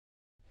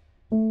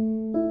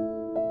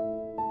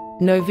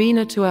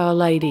Novena to Our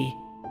Lady,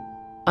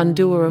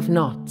 undoer of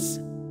knots.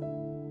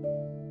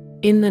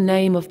 In the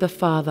name of the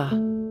Father,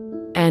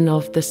 and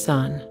of the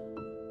Son,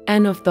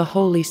 and of the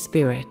Holy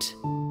Spirit.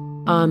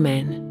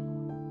 Amen.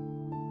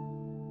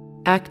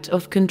 Act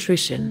of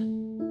Contrition.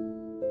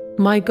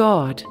 My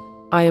God,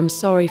 I am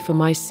sorry for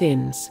my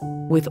sins,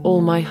 with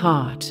all my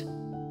heart.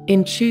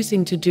 In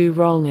choosing to do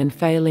wrong and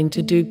failing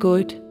to do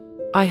good,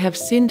 I have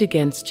sinned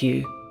against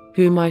you,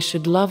 whom I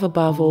should love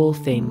above all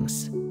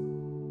things.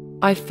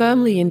 I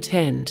firmly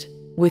intend,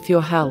 with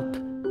your help,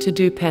 to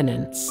do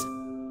penance,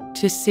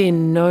 to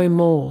sin no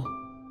more,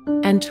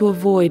 and to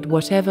avoid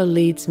whatever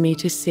leads me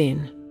to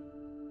sin.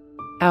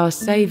 Our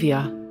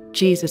Saviour,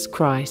 Jesus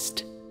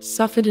Christ,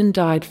 suffered and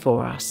died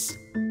for us.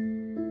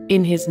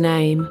 In His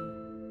name,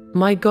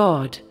 my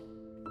God,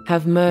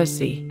 have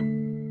mercy.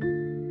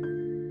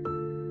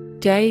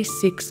 Day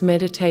 6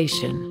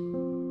 Meditation.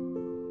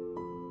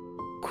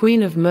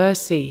 Queen of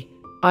Mercy,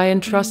 I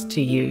entrust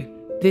to you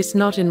this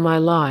knot in my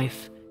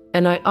life,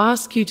 and I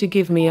ask you to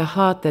give me a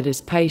heart that is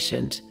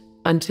patient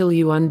until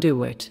you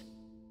undo it.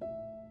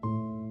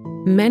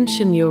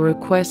 Mention your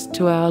request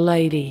to Our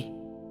Lady.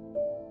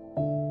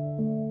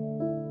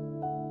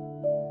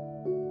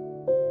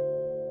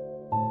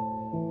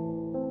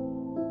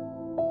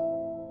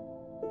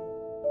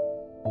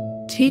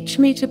 Teach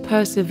me to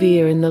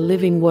persevere in the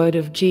living word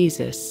of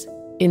Jesus,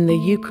 in the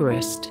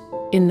Eucharist,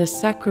 in the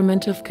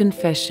Sacrament of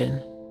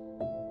Confession.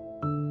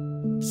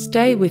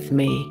 Stay with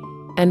me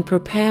and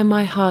prepare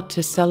my heart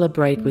to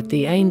celebrate with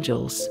the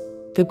angels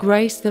the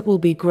grace that will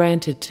be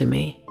granted to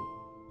me.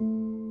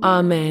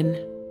 Amen.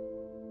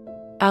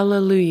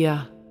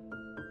 Alleluia.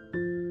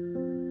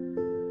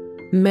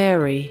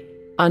 Mary,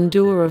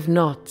 undoer of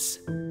knots,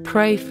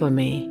 pray for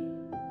me.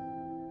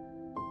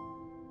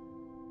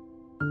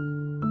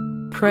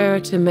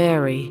 Prayer to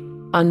Mary,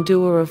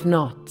 undoer of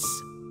knots.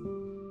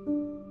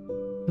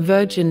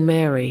 Virgin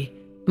Mary,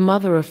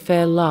 Mother of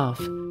fair love,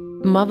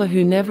 Mother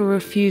who never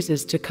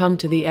refuses to come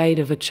to the aid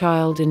of a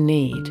child in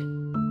need.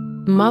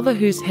 Mother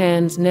whose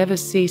hands never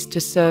cease to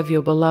serve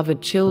your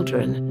beloved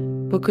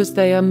children, because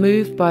they are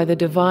moved by the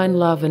divine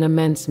love and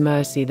immense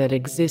mercy that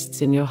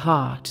exists in your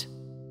heart.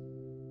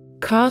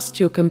 Cast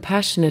your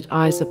compassionate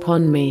eyes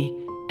upon me,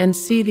 and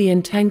see the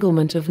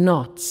entanglement of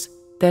knots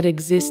that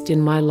exist in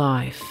my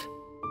life.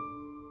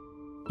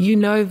 You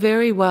know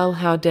very well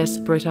how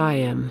desperate I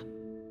am,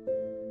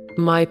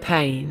 my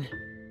pain,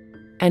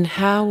 and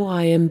how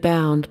I am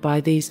bound by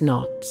these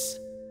knots.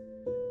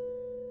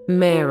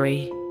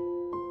 Mary,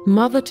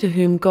 Mother to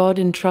whom God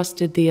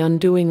entrusted the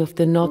undoing of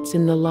the knots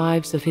in the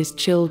lives of His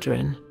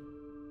children,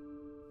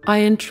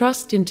 I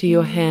entrust into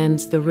your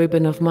hands the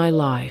ribbon of my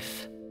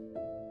life.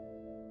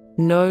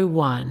 No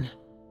one,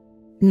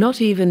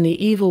 not even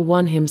the evil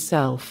one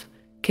himself,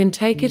 can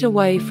take it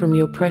away from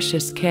your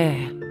precious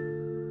care.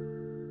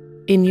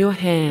 In your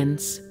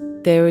hands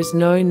there is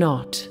no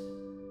knot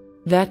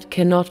that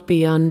cannot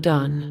be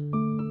undone.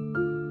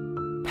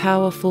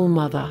 Powerful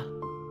Mother,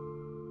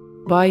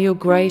 by your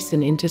grace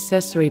and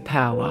intercessory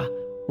power,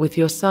 with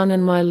your Son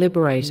and my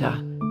Liberator,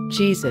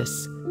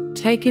 Jesus,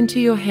 take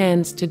into your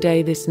hands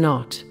today this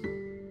knot.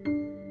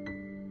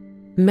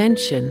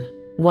 Mention,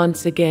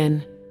 once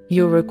again,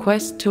 your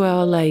request to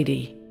Our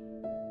Lady.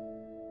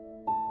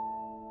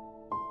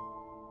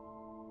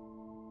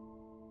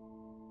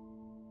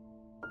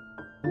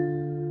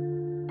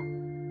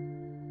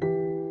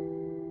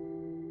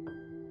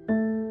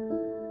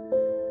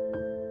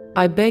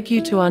 I beg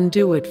you to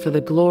undo it for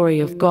the glory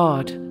of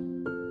God,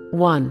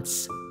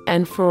 once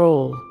and for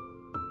all.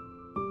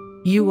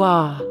 You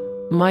are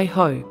my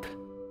hope.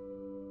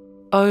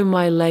 O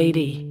my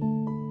Lady,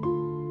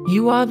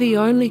 you are the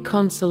only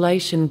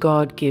consolation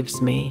God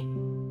gives me,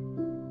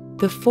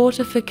 the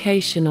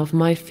fortification of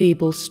my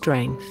feeble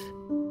strength,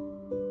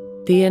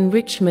 the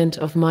enrichment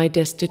of my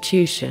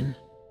destitution,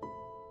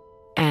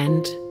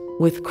 and,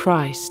 with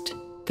Christ,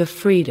 the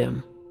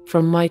freedom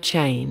from my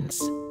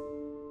chains.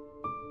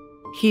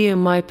 Hear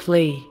my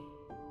plea.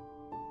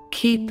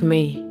 Keep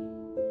me.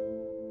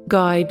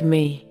 Guide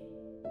me.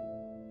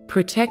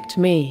 Protect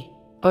me,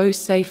 O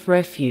safe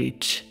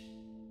refuge.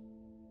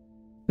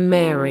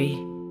 Mary,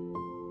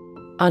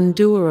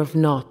 undoer of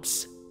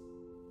knots,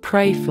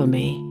 pray for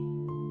me.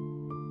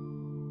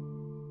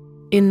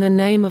 In the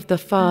name of the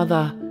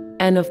Father,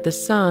 and of the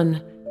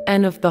Son,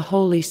 and of the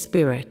Holy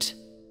Spirit.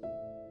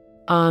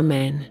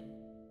 Amen.